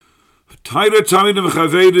Taira Tamidim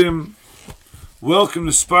Chavedim. Welcome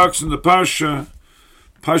to Sparks in the Parshas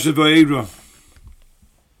Vaeira.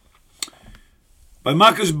 By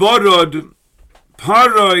Makas Borod,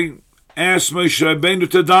 Paroi asked Moshe Rabbeinu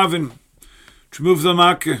to daven to move the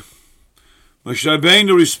Makkah. Moshe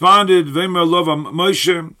Rabbeinu responded, "V'emer lov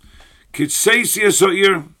Moshe, kitseisi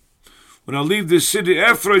esoir. When I leave this city,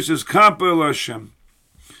 Ephraim is Kampa El Hashem."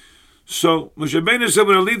 So Moshe Rabbeinu said,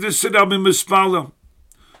 "When I leave this city, I'll be mispala."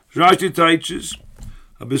 Rashi teaches,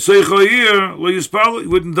 "Abiseicha here lo yispala." He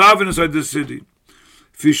wouldn't daven inside the city.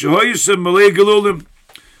 Fishahoyisem malei gelulim,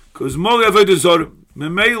 because mol avodah zarah.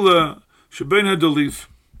 Memela Shabbein had to leave.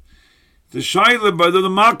 The Shaila by the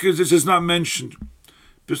Makkahs, this is not mentioned.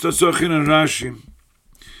 Bis das Sochin and Rashi.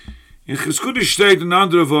 In Chizkuni state in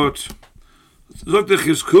andere Wort. Sagt the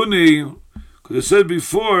Chizkuni, because I said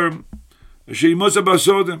before, she must have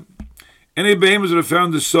soda. Any behemoths that have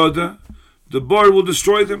found the soda, the board will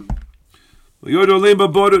destroy them. And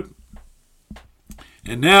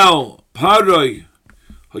now Paroi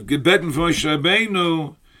had gebeten from Moshe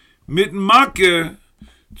Rabbeinu mitten Makkah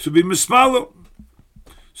to be mispalo.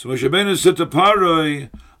 So Moshe Rabbeinu said to Paroi,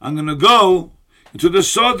 "I'm going to go into the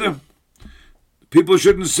soda. People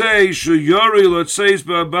shouldn't say Shiur, let's say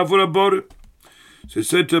bavur abor." So he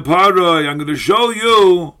said to Paroi, "I'm going to show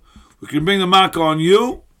you. We can bring the Makkah on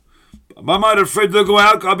you. I'm not afraid to go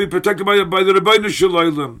out. I'll be protected by the Rebbeinu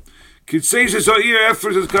Shalom. Kitseis is here,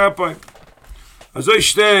 Ephraim is Kapai." As I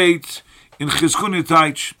state in Chizkuni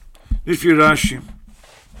Taich, nicht für Rashi,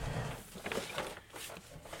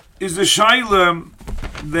 is the Shaila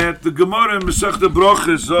that the Gemara in Masechta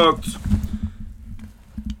Brochus sagt,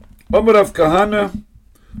 Omer Rav Kahana,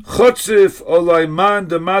 Chotzif olay man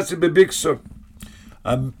de masi bebiksa.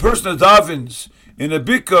 A person that davens in a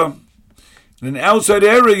bika, in an outside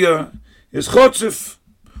area, is Chotzif.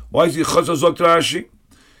 Why is he Chotzif, sagt Rashi?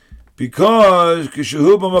 Because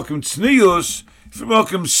Kishehu b'makim tznius, if you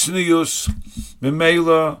makim tznius,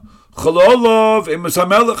 memela, chalolov, emes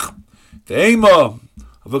hamelech, the ema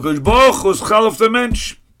of a good Baruch was chalaf the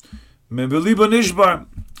mensch, me beliba nishbar,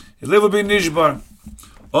 he live be nishbar,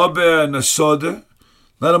 obe nasoda,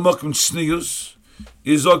 not a makim tznius,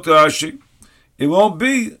 is sagt Rashi, it won't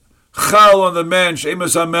be chal on the mensch,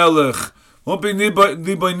 emes hamelech, won't be nibai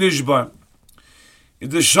nishbar. In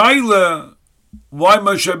the Shaila, why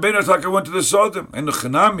Moshe Rabbeinu went to the Sodom and the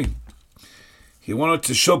Chanami? He wanted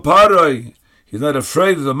to show Paroi. He's not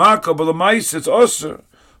afraid of the Makkah, but the Mice, it's Osir.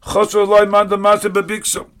 Chosr loy man the Matzah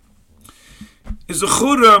bebikso. Is the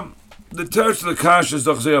Chura, the text of the Kasha is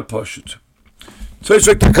doch sehr poshut. So it's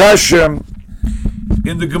like the Kasha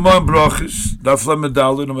in the Gemara Brachis, Daf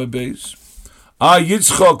Lamedalin on my base.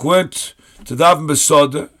 Yitzchak went to Daven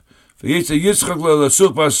Besoda. Yitzchak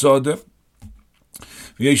le'lasuk Besoda.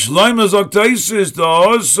 Yeshloim sagt Taisis, the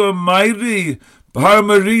also mighty Bahar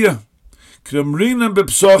Maria, Kremrina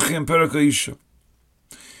bepsochim perakaisha.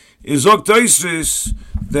 Is sagt Taisis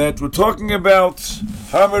that we're talking about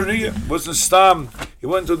Har Maria, was the stam. He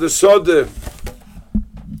went to the Soda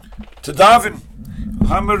to Davin.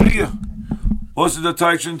 Har Maria. Also the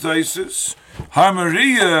Taichin Taisis. Har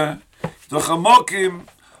Maria, the Chamokim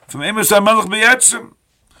from Emes HaMelech Beyetzim.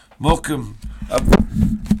 Mokim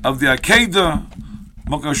of the Akedah.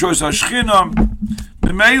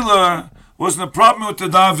 The Mela wasn't a problem with the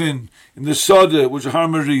Davin in the Soda, which is Har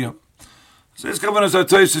Maria. So this governor is a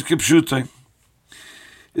taste of Kipshutay.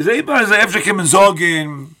 Is able as after came and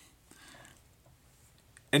Zogin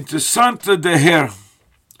into Santa de Her.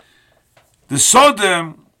 The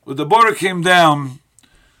Soda, where the border came down,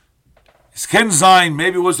 is Ken Zain,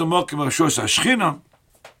 maybe it was the Mokim of Shos Ashchina,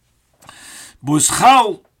 was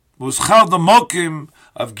Chal the Mokim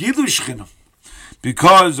of Gilu Shchina.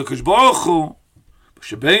 Because the Kosh Baruch Hu,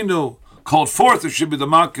 Shabbeinu, called forth, it should be the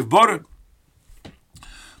Makkah Borod.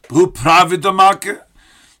 Who praved the Makkah?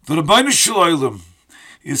 The Rebbeinu Shalom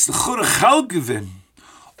is the Chura Chalgevin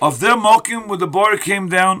of their Mokim where the Borod came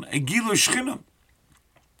down, a Gilu Shchina.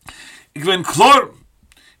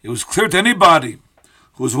 It was clear to anybody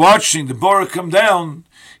who was watching the Borod come down,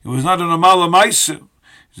 it was not an Amala Maisa,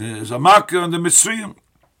 it was a Makkah on the Mitzrayim.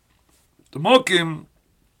 The Mokim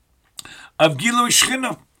of Gilu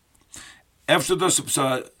Shchina. After this, a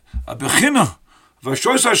Bechina,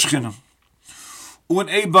 Vashos HaShchina. Und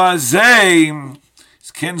Eba Zay, es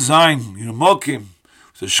can sein, Mokim,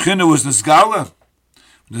 the Shchina was Nisgala,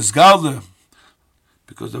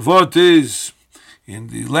 because the word is, in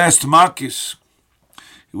the last Makis,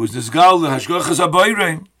 it was Nisgala, Hashgochas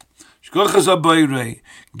HaBoirei,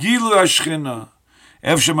 Gilu HaShchina,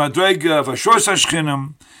 Efshe Madrega, Vashos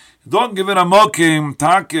HaShchina. Don't give it a mokim,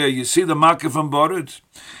 take, you see the makkah from Borod.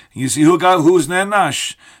 You see who's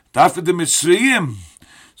Nenash. Dafür the Mitzrayim.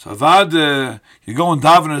 So you go and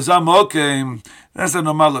daven as Amokim, that's a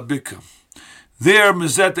normal bika. There,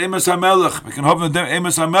 Mizet Emes HaMelech, we can hope in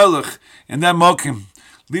Emes HaMelech, in that Mokim.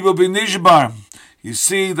 Libo bin Nishbar, you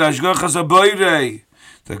see the Ashgachas HaBoirei,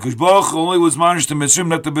 the Kosh Baruch Hu only was managed to Mitzrayim,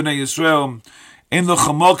 not the Bnei Yisrael, in the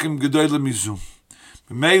Chamokim Gedoyle Mizu.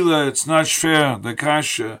 B'meila, it's not fair, the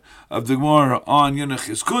Kasha of the Gemara on Yonach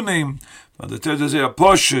Yiskunim, but the Teretz is a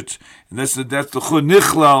Poshet, and that's the Chud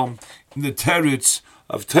Nichlal, in the Teretz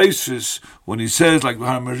of Taisus, when he says, like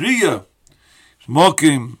Maria,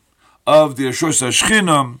 Mokim of the Ashos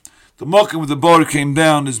HaShchina, the Mokim with the bar came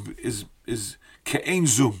down is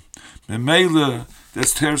Ke'enzu. Memela,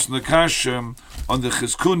 that's Teretz in the Kasha on the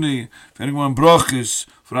Chizkuni, if anyone brachis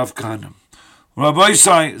for Rav Kahana. Rabbi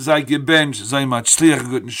Sai, Zai Gebench, Zai Matzliach,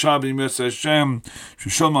 Gut Nishabi, Mes Hashem,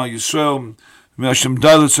 Shishoma Yisrael, Mes Hashem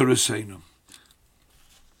Dalet Sareseinu.